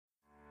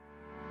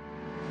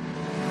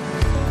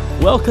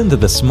Welcome to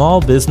the Small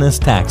Business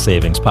Tax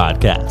Savings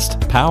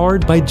Podcast,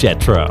 powered by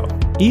Jetro.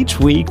 Each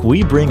week,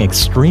 we bring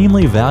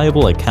extremely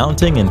valuable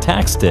accounting and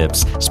tax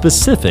tips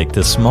specific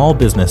to small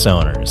business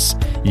owners.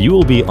 You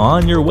will be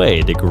on your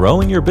way to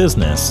growing your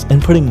business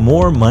and putting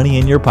more money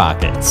in your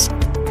pockets.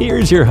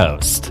 Here's your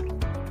host.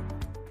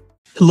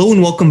 Hello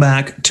and welcome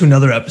back to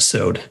another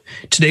episode.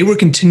 Today we're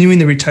continuing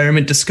the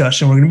retirement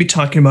discussion. We're going to be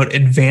talking about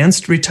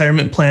advanced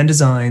retirement plan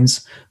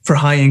designs for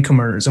high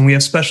income earners. And we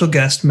have special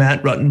guest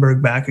Matt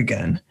Ruttenberg back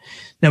again.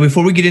 Now,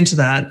 before we get into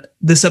that,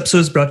 this episode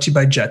is brought to you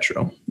by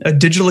Jetro, a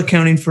digital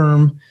accounting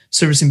firm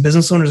servicing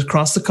business owners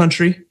across the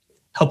country,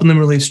 helping them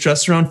relieve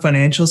stress around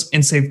financials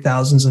and save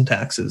thousands in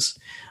taxes.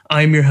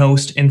 I'm your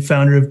host and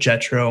founder of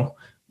Jetro,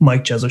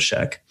 Mike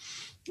Jezoshek.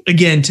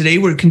 Again, today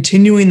we're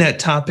continuing that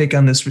topic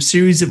on this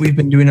series that we've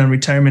been doing on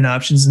retirement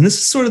options. And this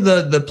is sort of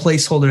the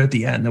placeholder at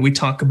the end that we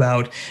talk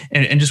about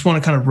and just want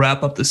to kind of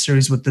wrap up the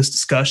series with this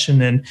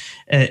discussion.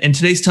 And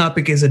today's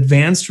topic is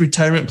advanced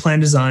retirement plan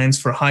designs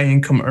for high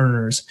income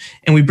earners.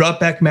 And we brought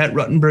back Matt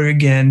Ruttenberg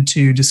again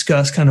to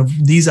discuss kind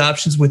of these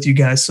options with you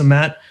guys. So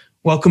Matt,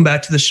 welcome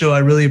back to the show. I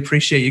really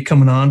appreciate you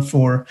coming on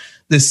for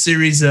this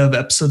series of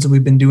episodes that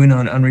we've been doing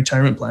on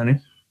retirement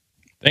planning.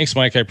 Thanks,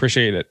 Mike. I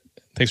appreciate it.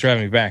 Thanks for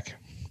having me back.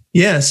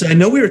 Yeah, so I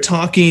know we were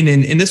talking,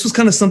 and this was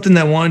kind of something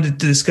that I wanted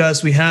to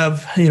discuss. We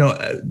have,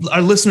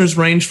 our listeners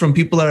range from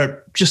people that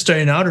are just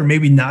starting out or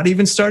maybe not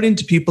even starting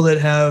to people that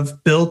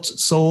have built,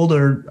 sold,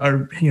 or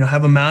are,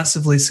 have a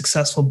massively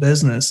successful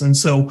business. And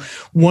so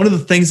one of the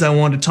things I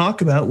wanted to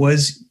talk about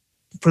was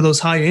for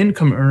those high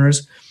income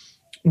earners,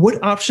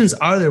 what options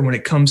are there when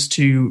it comes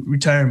to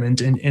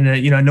retirement? And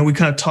I know we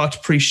kind of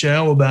talked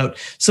pre-show about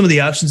some of the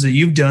options that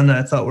you've done that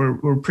I thought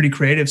were pretty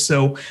creative.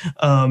 So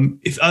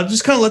if I'll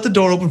just kind of let the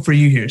door open for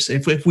you here. So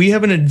if we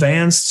have an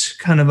advanced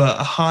kind of a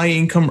high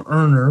income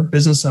earner,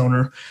 business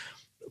owner,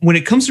 when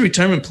it comes to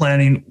retirement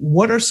planning,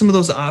 what are some of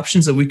those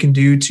options that we can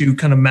do to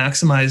kind of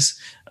maximize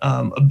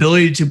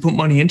ability to put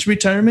money into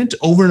retirement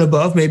over and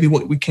above maybe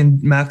what we can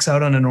max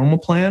out on a normal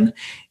plan?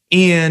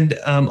 And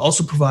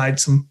also provide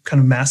some kind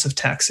of massive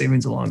tax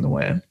savings along the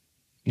way.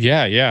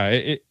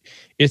 Yeah.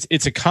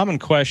 It's a common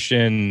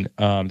question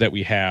that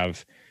we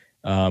have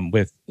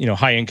with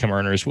high income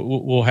earners.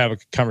 We'll have a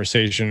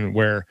conversation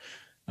where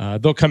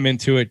they'll come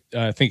into it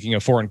thinking a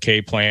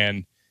 401k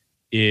plan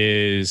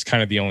is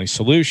kind of the only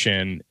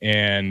solution.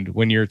 And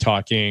when you're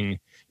talking,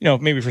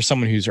 maybe for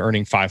someone who's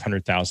earning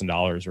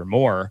 $500,000 or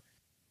more,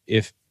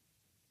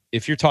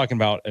 if you're talking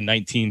about a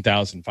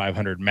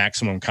 $19,500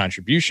 maximum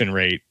contribution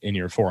rate in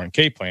your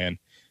 401k plan,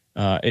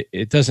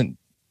 it doesn't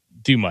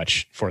do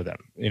much for them.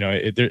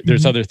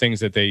 There's other things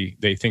that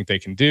they think they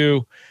can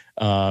do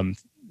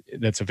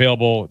that's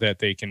available that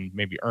they can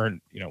maybe earn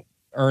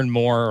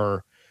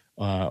more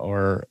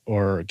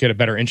or get a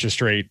better interest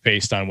rate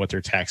based on what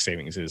their tax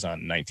savings is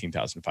on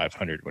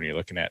 $19,500 when you're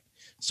looking at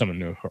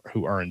someone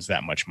who earns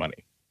that much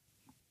money.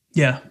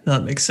 Yeah,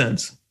 that makes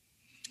sense.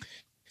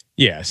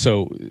 Yeah.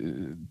 So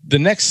the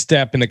next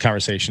step in the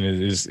conversation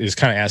is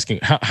kind of asking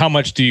how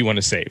much do you want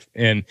to save?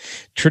 And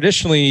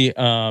traditionally,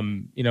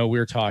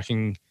 we're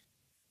talking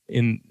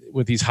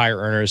with these higher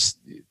earners,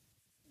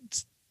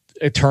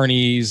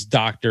 attorneys,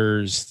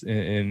 doctors,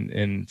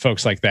 and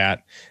folks like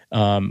that.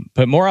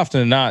 But more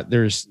often than not,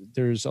 there's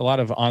a lot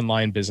of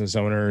online business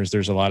owners.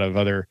 There's a lot of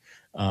other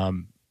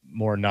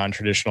more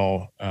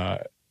non-traditional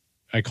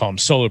I call them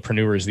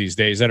solopreneurs these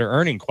days that are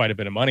earning quite a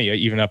bit of money,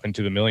 even up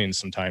into the millions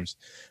sometimes,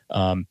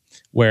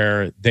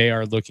 where they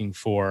are looking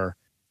for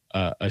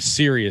a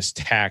serious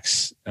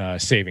tax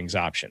savings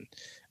option.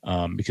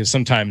 Because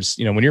sometimes,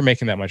 when you're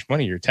making that much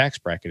money, your tax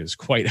bracket is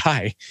quite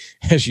high,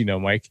 as you know,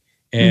 Mike.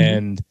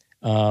 And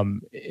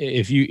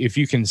if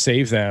you can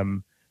save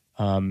them,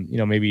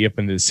 maybe up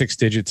into 6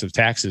 digits of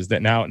taxes,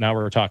 that now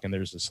we're talking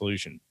there's a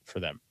solution for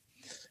them.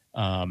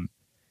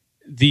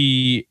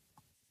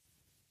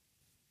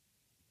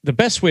 The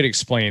best way to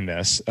explain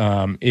this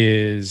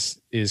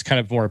is kind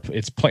of more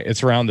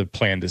it's around the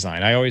plan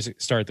design. I always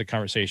start the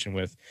conversation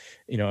with,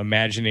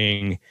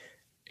 imagining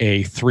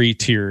a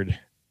 3-tiered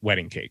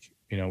wedding cake,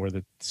 where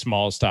the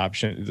smallest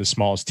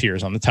tier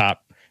is on the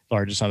top,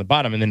 largest on the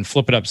bottom, and then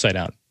flip it upside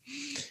down.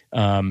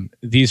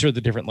 These are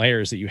the different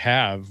layers that you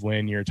have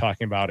when you're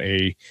talking about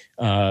a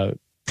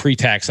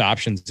pre-tax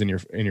options in your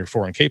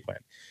 401k plan.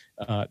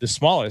 The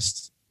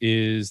smallest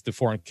is the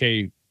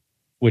 401k,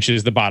 which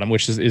is the bottom,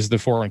 which is the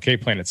 401k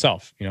plan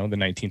itself, the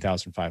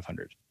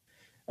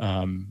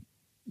 $19,500.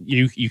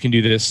 You can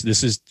do this.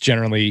 This is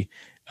generally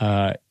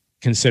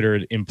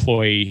considered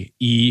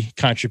employee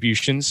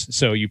contributions.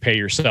 So you pay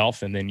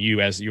yourself, and then you,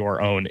 as your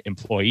own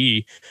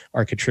employee,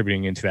 are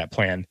contributing into that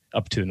plan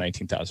up to the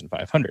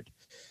 $19,500.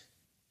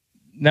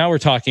 Now we're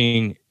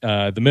talking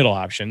the middle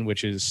option,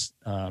 which is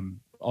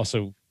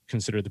also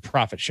considered the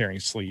profit sharing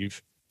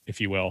sleeve, if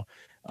you will,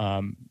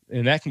 and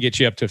that can get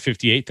you up to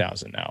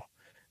 $58,000 now.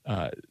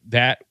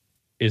 That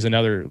is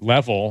another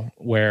level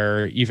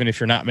where even if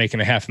you're not making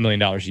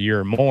 $500,000 a year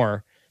or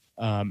more,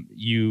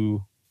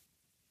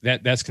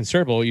 that's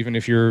considerable. Even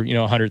if you're,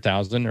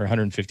 $100,000 or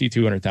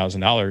 $150,000,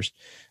 $200,000,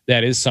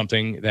 that is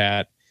something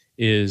that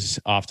is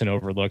often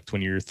overlooked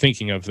when you're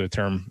thinking of the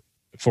term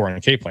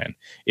 401k plan.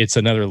 It's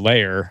another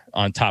layer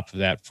on top of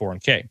that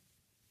 401k.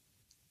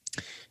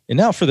 And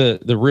now for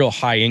the real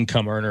high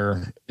income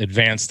earner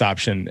advanced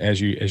option,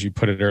 as you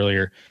put it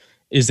earlier,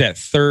 is that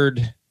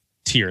third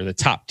tier, the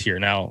top tier,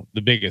 now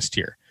the biggest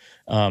tier.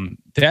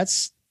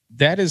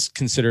 That is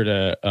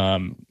considered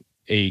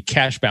a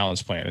cash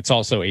balance plan. It's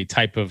also a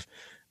type of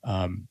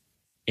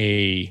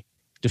a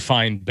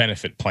defined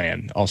benefit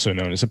plan, also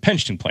known as a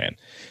pension plan.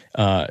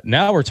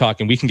 Now we're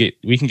talking we can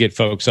get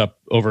folks up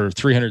over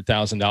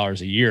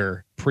 $300,000 a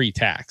year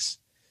pre-tax,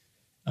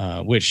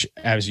 which,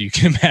 as you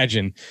can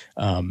imagine,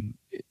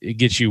 it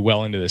gets you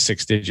well into the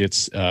six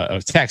digits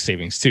of tax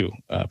savings too,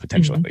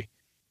 potentially.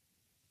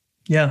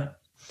 Mm-hmm. Yeah.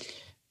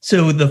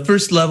 So the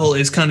first level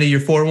is kind of your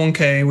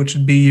 401k, which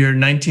would be your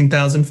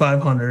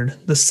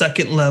 $19,500. The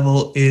second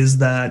level is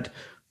that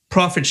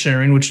profit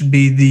sharing, which would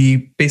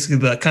be basically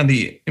the kind of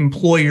the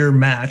employer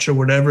match or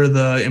whatever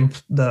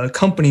the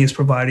company is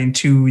providing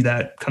to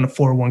that kind of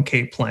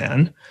 401k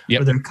plan.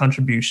 Yep. Or their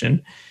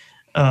contribution.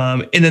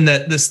 And then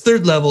this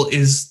third level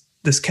is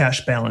this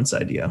cash balance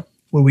idea,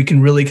 where we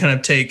can really kind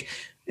of take,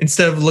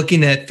 instead of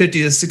looking at $50,000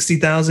 to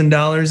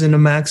 $60,000 in a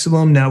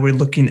maximum, now we're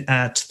looking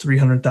at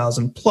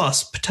 $300,000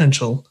 plus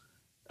potential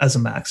as a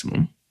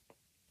maximum.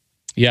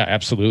 Yeah,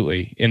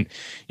 absolutely. And,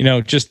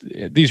 just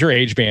these are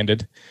age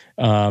banded.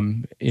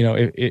 If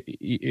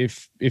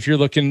you're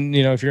looking,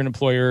 if you're an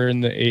employer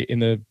in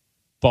the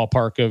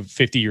ballpark of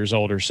 50 years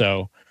old or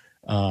so,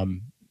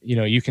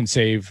 you can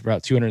save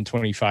about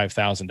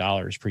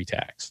 $225,000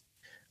 pre-tax.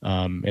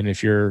 And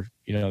if you're,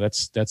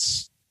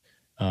 that's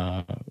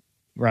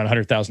around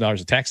 $100,000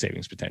 of tax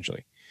savings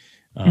potentially.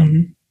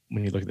 When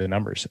you look at the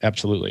numbers,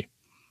 absolutely.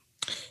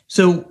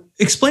 So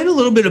explain a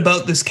little bit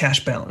about this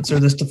cash balance or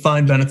this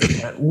defined benefit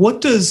plan. What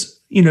does,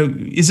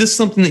 is this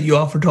something that you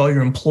offer to all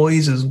your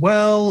employees as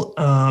well?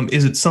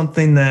 Is it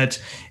something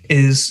that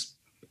is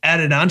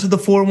added onto the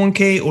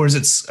 401k, or is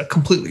it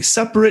completely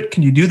separate?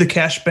 Can you do the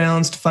cash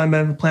balance defined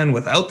benefit plan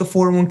without the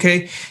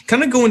 401k?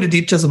 Kind of go into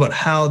details about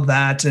how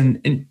that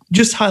and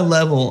just high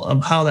level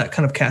of how that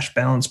kind of cash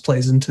balance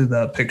plays into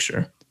the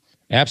picture.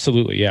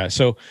 Absolutely. Yeah.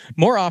 So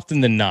more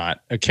often than not,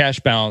 a cash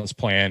balance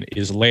plan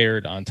is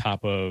layered on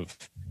top of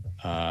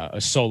a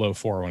solo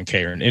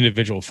 401k or an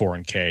individual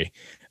 401k.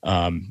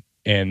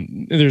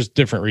 And there's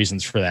different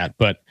reasons for that.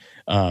 But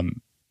the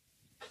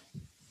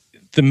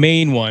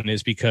main one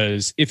is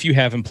because if you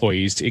have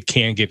employees, it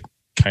can get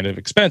kind of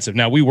expensive.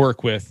 Now, we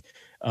work with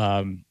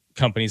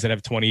companies that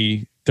have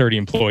 20, 30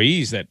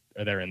 employees that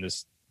are in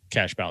this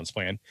cash balance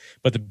plan,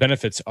 but the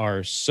benefits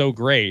are so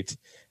great.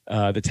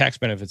 The tax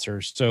benefits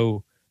are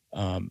so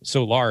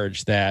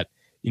large that,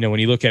 when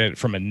you look at it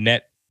from a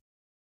net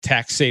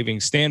tax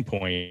savings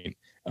standpoint,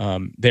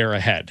 they're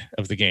ahead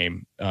of the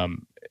game,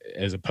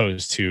 as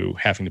opposed to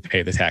having to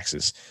pay the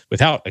taxes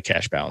without a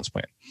cash balance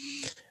plan.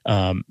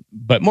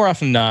 But more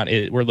often than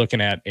not, we're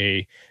looking at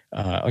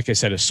like I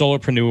said, a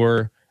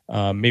solopreneur,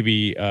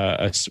 maybe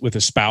with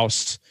a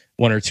spouse,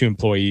 one or two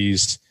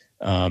employees,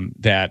 and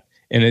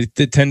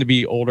it tend to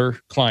be older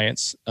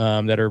clients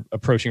that are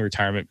approaching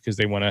retirement because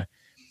they want to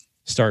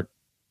start,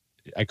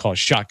 I call it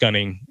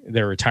shotgunning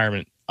their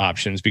retirement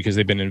options because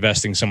they've been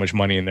investing so much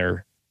money in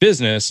their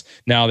business.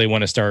 Now they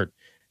want to start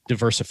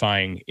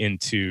diversifying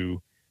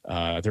into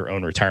their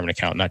own retirement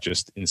account, not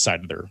just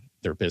inside of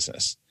their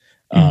business.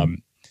 Mm-hmm.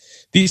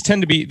 These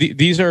tend to be,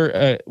 these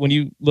are, when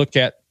you look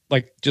at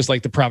just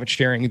like the profit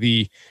sharing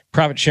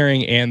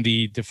and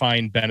the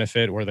defined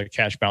benefit or the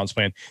cash balance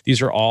plan,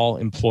 these are all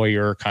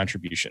employer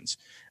contributions.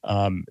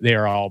 They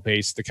are all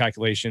the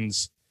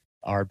calculations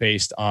are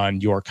based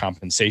on your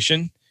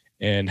compensation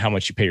and how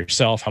much you pay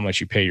yourself, how much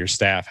you pay your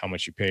staff, how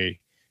much you pay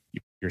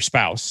your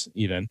spouse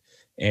even.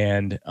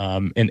 And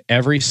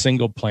every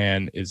single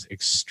plan is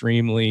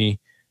extremely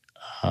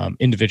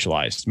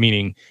individualized,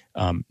 meaning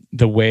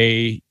the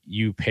way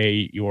you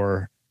pay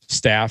your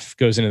staff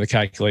goes into the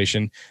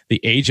calculation, the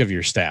age of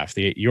your staff,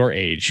 your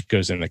age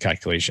goes into the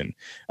calculation.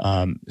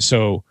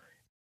 So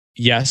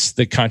yes,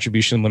 the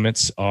contribution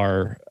limits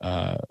are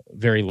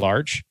very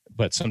large,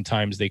 but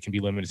sometimes they can be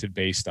limited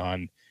based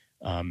on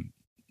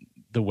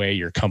the way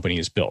your company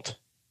is built.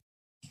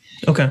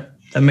 Okay,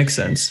 that makes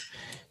sense.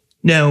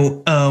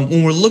 Now,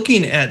 when we're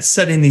looking at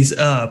setting these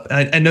up,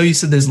 I know you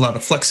said there's a lot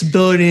of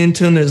flexibility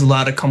into them. There's a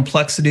lot of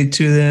complexity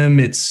to them.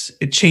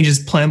 It changes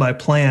plan by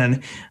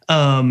plan.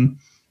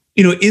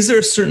 Is there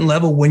a certain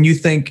level when you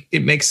think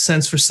it makes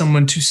sense for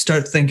someone to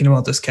start thinking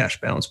about this cash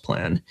balance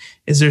plan?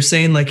 Is there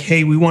saying like,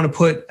 hey, we want to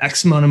put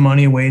X amount of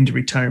money away into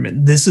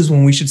retirement? This is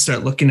when we should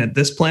start looking at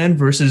this plan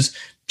versus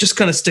just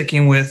kind of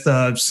sticking with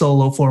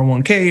solo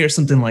 401k or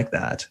something like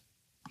that?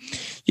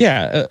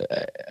 Yeah.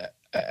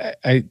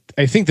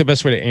 I think the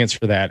best way to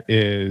answer that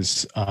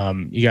is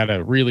you got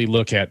to really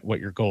look at what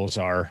your goals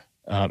are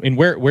and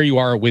where you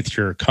are with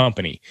your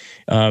company.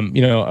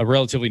 A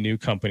relatively new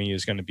company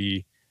is going to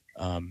be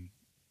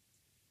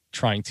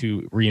trying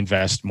to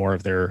reinvest more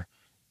of their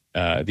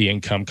the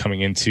income coming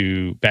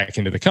back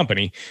into the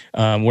company.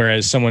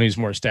 Whereas someone who's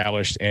more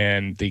established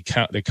and the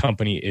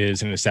company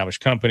is an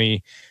established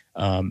company,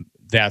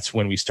 that's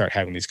when we start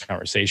having these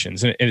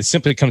conversations. And it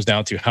simply comes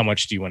down to how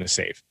much do you want to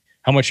save?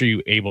 How much are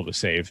you able to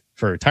save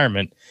for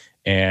retirement?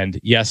 And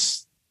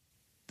yes,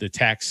 the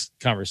tax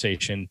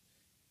conversation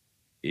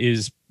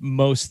is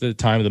most of the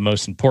time the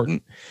most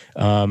important,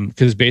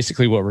 because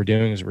basically what we're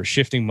doing is we're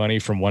shifting money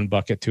from one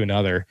bucket to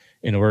another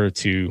in order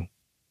to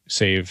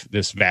save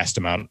this vast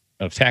amount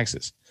of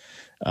taxes.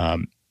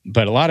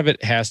 But a lot of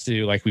it has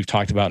to, like we've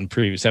talked about in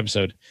previous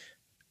episode,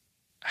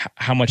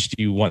 how much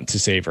do you want to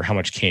save or how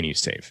much can you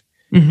save?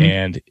 Mm-hmm.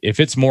 And if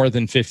it's more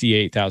than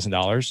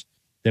 $58,000,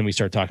 then we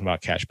start talking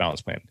about cash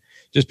balance plan.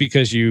 Just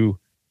because you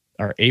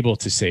are able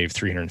to save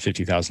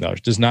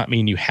 $350,000 does not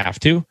mean you have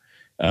to.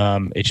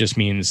 It just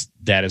means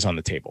that is on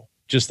the table,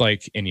 just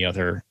like any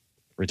other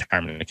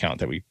retirement account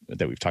that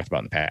we've talked about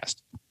in the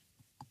past.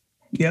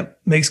 Yep,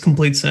 makes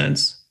complete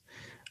sense.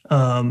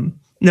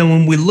 Now,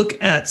 when we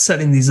look at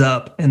setting these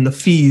up and the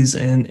fees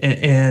and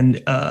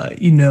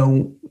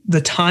the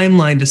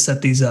timeline to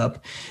set these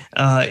up,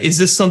 is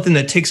this something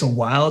that takes a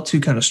while to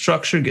kind of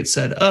structure, get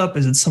set up?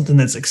 Is it something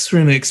that's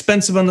extremely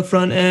expensive on the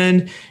front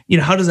end?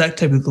 How does that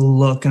typically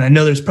look? And I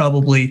know there's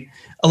probably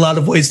a lot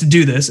of ways to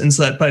do this, and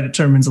so that probably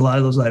determines a lot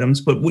of those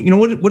items. But what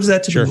does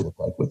that typically look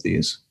like with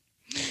these?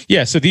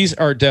 Yeah, so these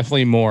are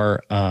definitely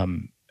more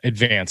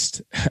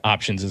advanced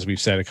options, as we've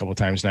said a couple of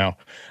times now,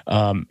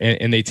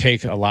 and they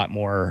take a lot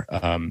more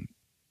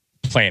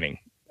planning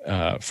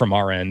from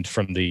our end,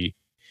 from the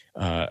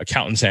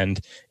accountant's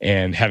end,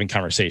 and having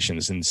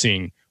conversations and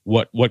seeing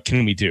what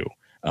can we do.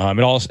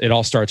 It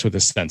all starts with a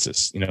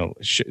census.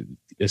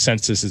 A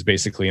census is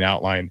basically an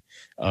outline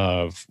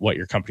of what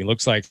your company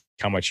looks like,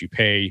 how much you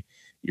pay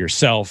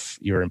yourself,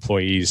 your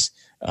employees,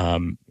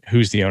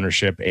 who's the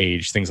ownership,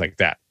 age, things like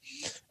that.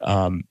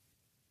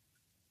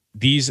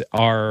 These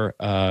are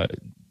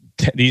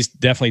these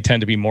definitely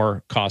tend to be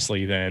more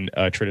costly than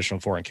a traditional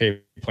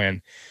 401k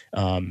plan,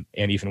 and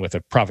even with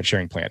a profit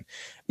sharing plan.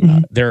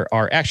 Mm-hmm. There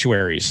are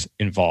actuaries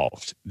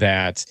involved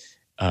that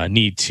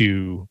need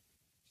to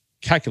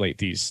calculate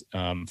these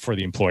for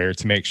the employer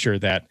to make sure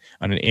that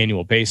on an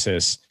annual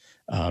basis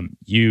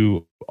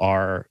you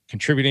are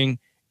contributing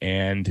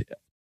and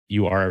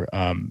you are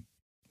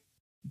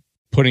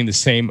putting the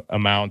same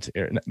amount.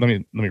 Let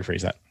me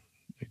rephrase that.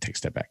 Let me take a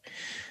step back.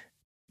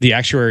 The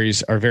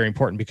actuaries are very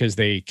important because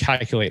they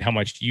calculate how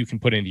much you can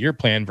put into your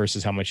plan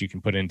versus how much you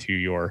can put into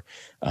your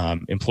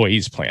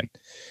employee's plan.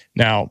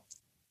 Now,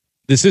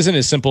 this isn't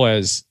as simple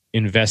as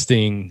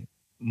investing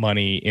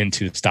money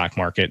into the stock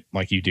market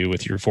like you do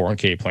with your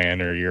 401k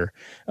plan or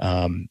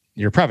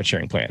your profit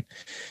sharing plan.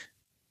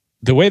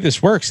 The way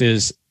this works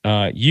is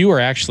you are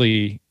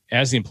actually,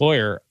 as the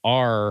employer,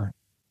 are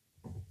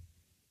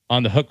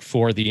on the hook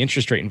for the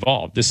interest rate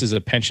involved. This is a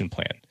pension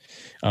plan.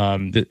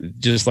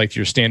 Just like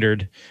your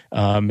standard,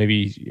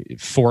 maybe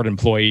Ford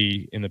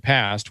employee in the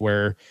past,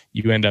 where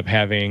you end up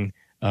having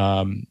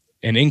an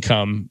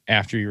income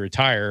after you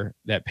retire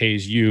that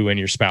pays you and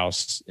your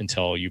spouse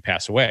until you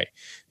pass away.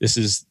 This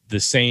is the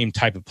same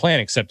type of plan,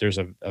 except there's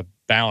a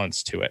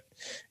balance to it.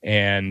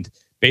 And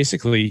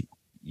basically,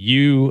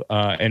 you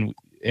and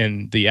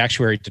the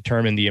actuary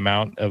determine the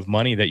amount of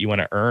money that you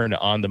want to earn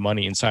on the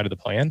money inside of the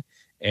plan.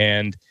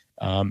 And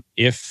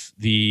if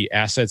the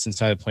assets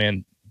inside the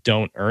plan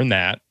don't earn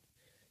that,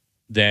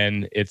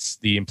 then it's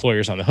the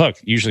employer's on the hook.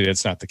 Usually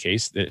that's not the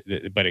case,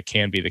 but it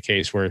can be the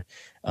case where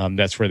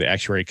that's where the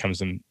actuary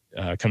comes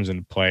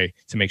into play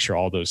to make sure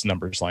all those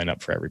numbers line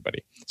up for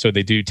everybody. So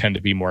they do tend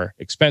to be more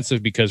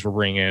expensive because we're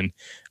bringing in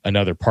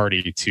another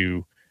party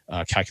to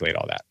calculate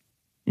all that.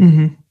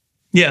 Mm-hmm.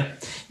 Yeah,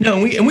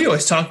 no, we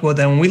always talk about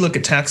that when we look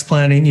at tax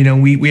planning.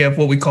 We have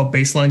what we call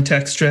baseline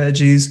tax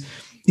strategies.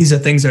 These are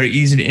things that are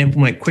easy to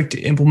implement, quick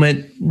to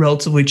implement,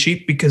 relatively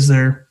cheap because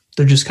they're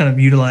just kind of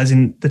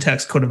utilizing the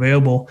tax code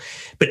available.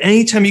 But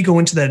anytime you go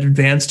into that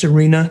advanced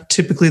arena,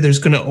 typically there's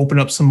going to open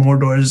up some more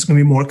doors. There's going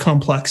to be more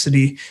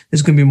complexity.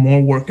 There's going to be more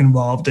work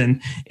involved.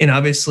 And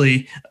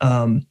obviously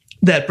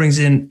that brings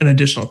in an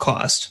additional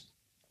cost.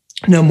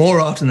 Now, more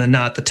often than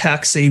not, the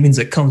tax savings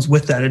that comes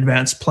with that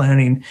advanced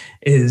planning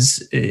is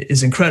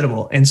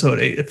incredible. And so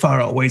it far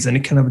outweighs any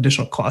kind of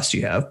additional cost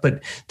you have.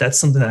 But that's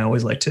something I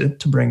always like to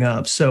bring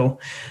up. So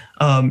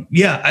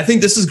I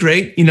think this is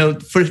great.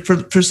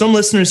 For some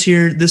listeners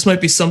here, this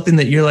might be something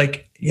that you're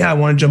like, yeah, I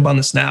want to jump on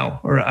this now,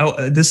 or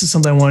this is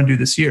something I want to do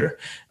this year.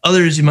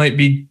 Others, you might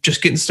be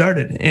just getting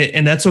started,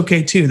 and that's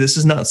okay too. This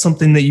is not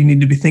something that you need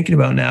to be thinking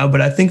about now,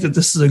 but I think that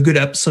this is a good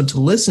episode to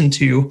listen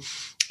to.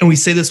 And we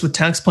say this with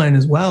tax plan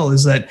as well,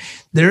 is that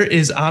there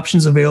is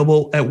options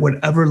available at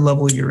whatever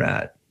level you're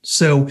at.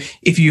 So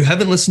if you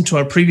haven't listened to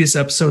our previous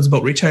episodes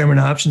about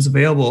retirement options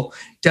available,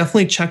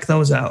 definitely check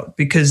those out,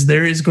 because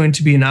there is going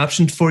to be an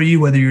option for you,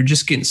 whether you're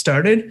just getting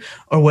started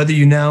or whether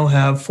you now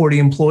have 40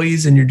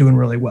 employees and you're doing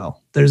really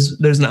well. There's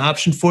an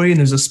option for you, and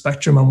there's a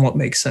spectrum on what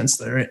makes sense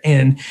there.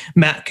 And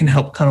Matt can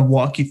help kind of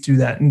walk you through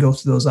that and go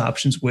through those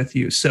options with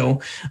you.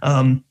 So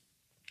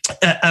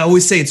I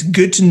always say it's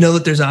good to know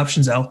that there's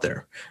options out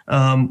there.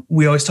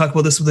 We always talk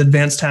about this with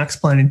advanced tax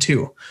planning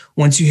too.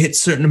 Once you hit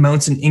certain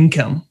amounts in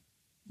income,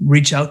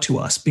 reach out to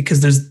us,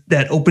 because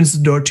that opens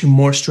the door to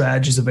more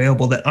strategies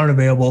available that aren't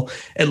available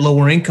at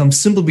lower income,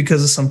 simply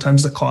because of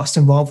sometimes the cost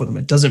involved with them.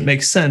 It doesn't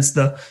make sense.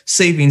 The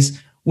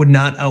savings would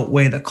not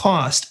outweigh the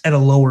cost at a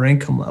lower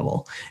income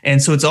level.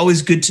 And so it's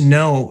always good to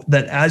know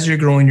that as you're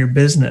growing your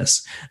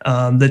business,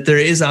 that there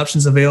is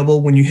options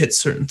available when you hit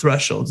certain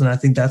thresholds. And I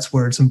think that's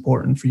where it's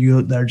important for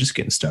you that are just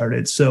getting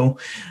started. So,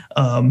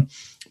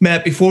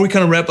 Matt, before we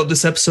kind of wrap up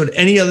this episode,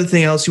 any other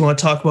thing else you want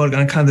to talk about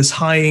on kind of this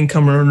high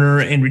income earner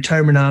and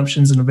retirement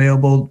options and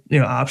available,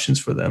 options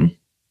for them?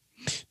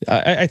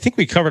 I think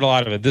we covered a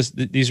lot of it.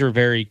 These are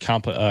very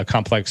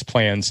complex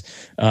plans,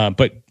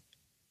 but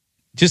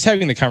just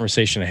having the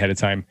conversation ahead of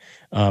time,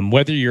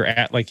 whether you're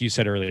at, like you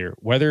said earlier,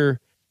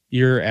 whether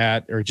you're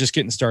at or just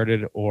getting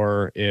started,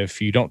 or if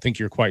you don't think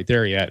you're quite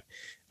there yet,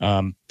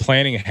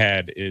 planning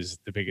ahead is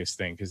the biggest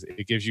thing, because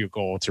it gives you a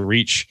goal to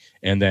reach,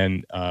 and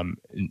then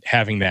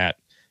having that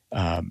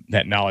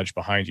knowledge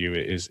behind you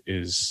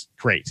is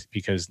great,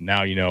 because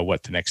now you know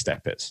what the next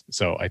step is.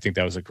 So I think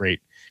that was a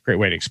great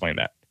way to explain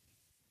that.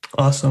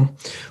 Awesome.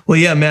 Well,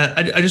 yeah, Matt,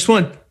 I just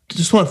want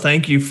to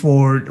thank you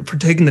for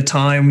taking the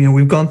time.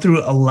 We've gone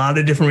through a lot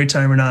of different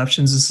retirement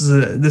options.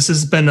 This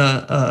has been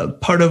a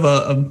part of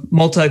a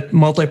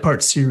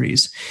multi-part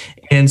series.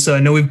 And so I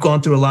know we've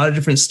gone through a lot of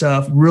different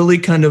stuff, really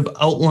kind of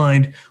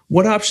outlined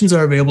what options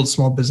are available to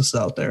small businesses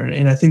out there.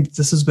 And I think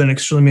this has been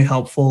extremely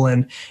helpful.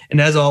 And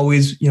as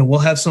always, we'll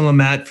have some of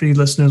Matt, for you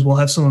listeners, we'll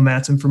have some of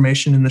Matt's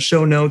information in the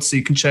show notes so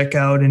you can check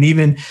out, and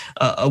even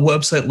a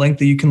website link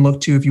that you can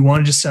look to if you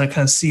want to just kind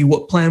of see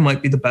what plan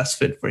might be the best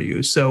fit for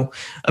you. So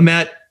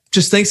Matt,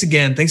 just thanks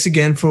again. Thanks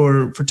again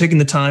for taking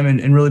the time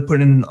and really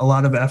putting in a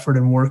lot of effort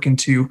and work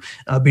into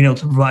being able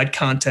to provide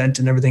content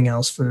and everything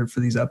else for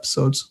these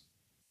episodes.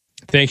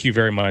 Thank you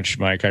very much,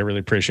 Mike. I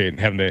really appreciate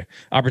having the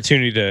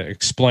opportunity to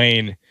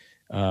explain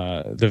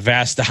the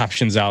vast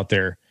options out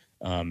there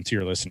to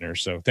your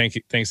listeners. So thank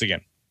you. Thanks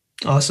again.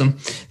 Awesome.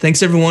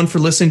 Thanks everyone for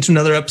listening to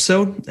another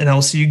episode, and I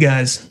will see you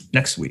guys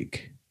next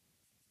week.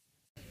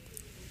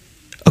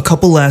 A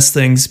couple last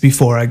things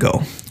before I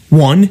go.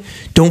 One,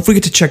 don't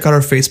forget to check out our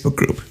Facebook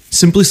group.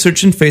 Simply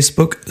search in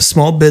Facebook,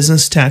 Small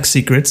Business Tax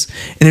Secrets,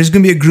 and there's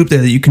going to be a group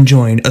there that you can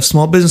join of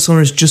small business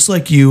owners just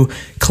like you,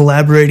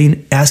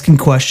 collaborating, asking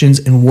questions,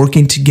 and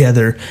working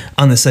together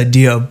on this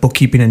idea of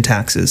bookkeeping and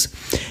taxes.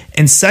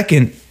 And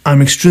second,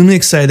 I'm extremely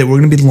excited that we're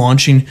going to be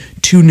launching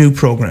 2 new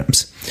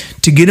programs.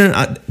 To get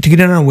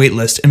on our wait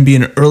list and be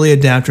an early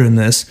adapter in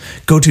this,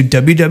 go to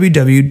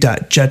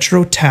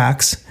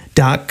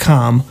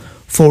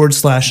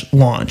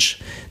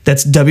www.jetrotax.com/launch.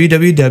 That's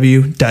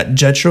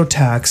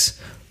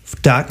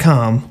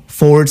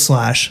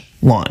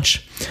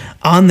www.jetrotax.com/launch.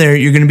 On there,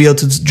 you're going to be able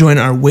to join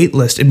our wait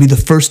list and be the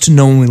first to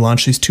know when we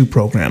launch these 2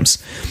 programs.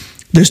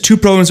 There's 2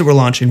 programs that we're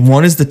launching.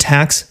 One is the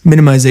tax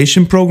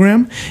minimization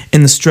program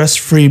and the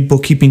stress-free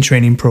bookkeeping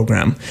training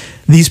program.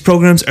 These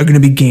programs are going to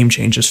be game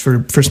changers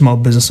for small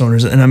business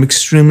owners, and I'm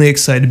extremely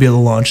excited to be able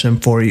to launch them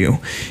for you.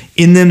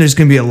 In them, there's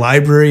going to be a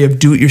library of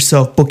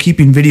do-it-yourself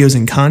bookkeeping videos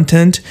and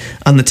content.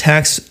 On the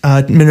tax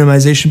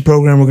minimization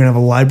program, we're going to have a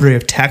library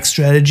of tax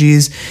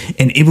strategies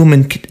and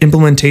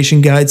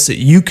implementation guides so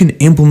you can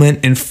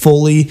implement and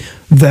fully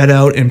vet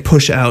out and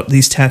push out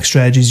these tax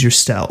strategies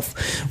yourself.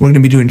 We're going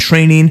to be doing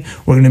training.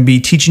 We're going to be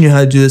teaching you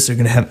how to do this. They're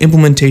going to have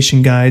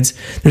implementation guides.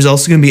 There's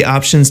also going to be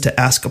options to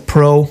ask a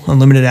pro,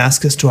 unlimited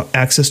access to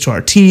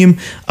our team,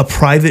 a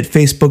private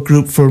Facebook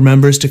group for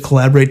members to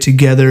collaborate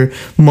together,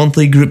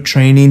 monthly group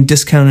training,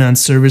 discounted on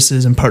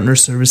services and partner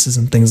services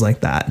and things like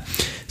that.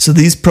 So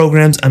these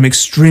programs I'm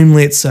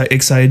extremely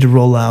excited to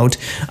roll out.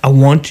 I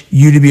want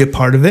you to be a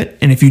part of it.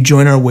 And if you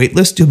join our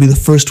waitlist, you'll be the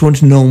first one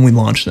to know when we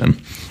launch them.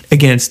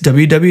 Again, it's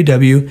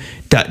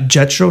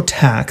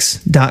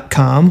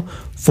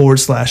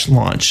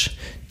www.jetrotax.com/launch.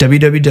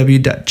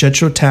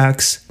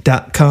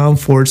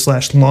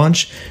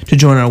 www.jetrotax.com/launch to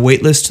join our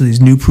waitlist to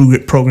these new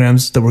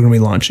programs that we're going to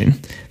be launching.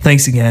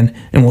 Thanks again,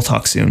 and we'll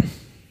talk soon.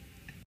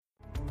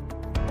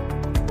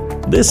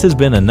 This has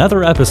been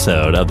another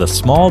episode of the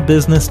Small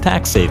Business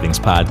Tax Savings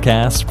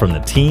Podcast from the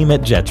team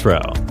at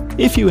Jetro.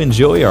 If you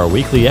enjoy our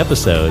weekly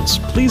episodes,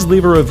 please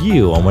leave a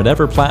review on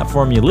whatever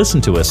platform you listen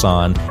to us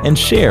on and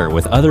share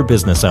with other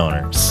business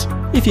owners.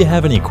 If you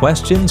have any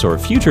questions or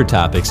future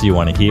topics you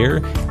want to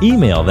hear,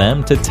 email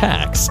them to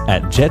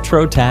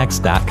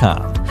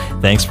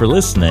tax@jetrotax.com. Thanks for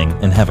listening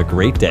and have a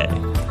great day.